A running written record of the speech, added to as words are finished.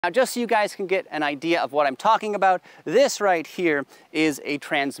Now, just so you guys can get an idea of what I'm talking about, this right here is a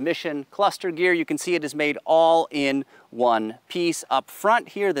transmission cluster gear. You can see it is made all in one piece. Up front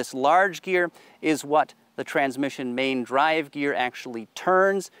here, this large gear is what the transmission main drive gear actually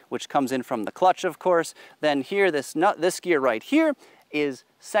turns, which comes in from the clutch, of course. Then here, this gear right here is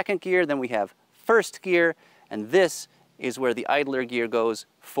second gear. Then we have first gear, and this is where the idler gear goes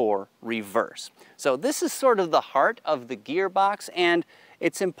for reverse. So this is sort of the heart of the gearbox, and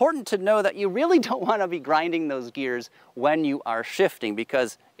it's important to know that you really don't want to be grinding those gears when you are shifting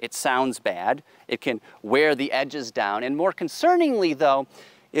because it sounds bad. It can wear the edges down, and more concerningly though,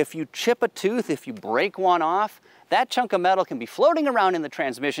 if you chip a tooth, if you break one off, that chunk of metal can be floating around in the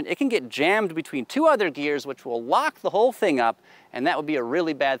transmission. It can get jammed between two other gears, which will lock the whole thing up, and that would be a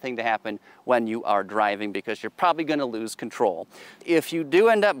really bad thing to happen when you are driving because you're probably going to lose control. If you do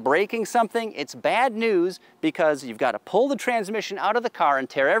end up breaking something, it's bad news because you've got to pull the transmission out of the car and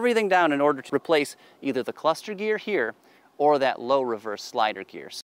tear everything down in order to replace either the cluster gear here or that low reverse slider gear.